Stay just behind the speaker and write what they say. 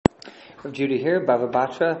Rav Judah here, Bava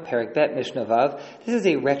Batra, Perek Bet, Mishnah Vav. This is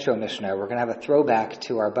a retro Mishnah. We're going to have a throwback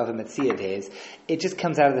to our Bava Metzia days. It just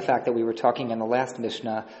comes out of the fact that we were talking in the last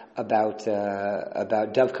Mishnah about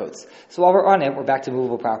dovecotes. So while we're on it, we're back to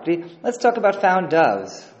movable property. Let's talk about found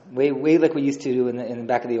doves, way like we used to do in the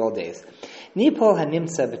back of the old days. Nipol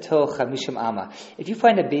hanimtza betoch hamishim ama. If you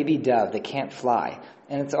find a baby dove that can't fly,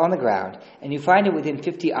 and it's on the ground, and you find it within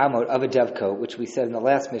 50 amot of a dovecote, which we said in the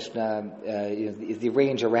last Mishnah is the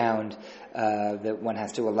range around that one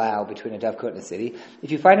has to allow between a dovecote and a city.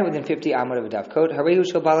 If you find it within 50 amot of a dovecote, harehu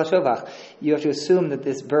shel bala shovach, you have to assume that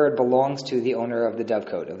this bird belongs to the owner of the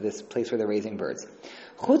dovecote, of this place where they're raising birds.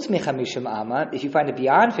 Chutz mechamishim ama, if you find it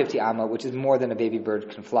beyond 50 amma, which is more than a baby bird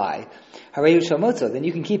can fly, harehu shel motzo, then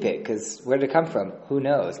you can keep it, because where did it come from? Who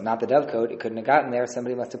knows? Not the dovecote. It couldn't have gotten there.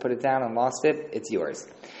 Somebody must have put it down and lost it. It's yours.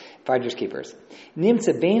 Finders keepers.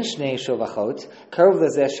 Nimtza bein shnei shovachot, karov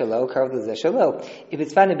lezeh shelo, karov lezeh shelo. If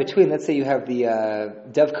it's found in between, let's say you have the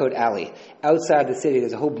dovecote alley. Outside the city,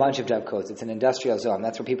 there's a whole bunch of dovecotes. It's an industrial zone.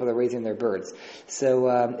 That's where people are raising their birds. So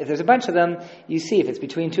if there's a bunch of them, you see if it's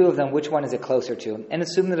between two of them, which one is it closer to, and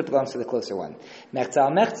assume that it belongs to the closer one. Mechza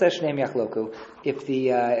al mechza shneim yachloku. If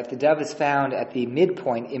the dove is found at the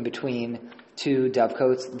midpoint in between two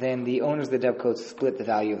dovecotes, then the owners of the dovecotes split the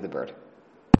value of the bird.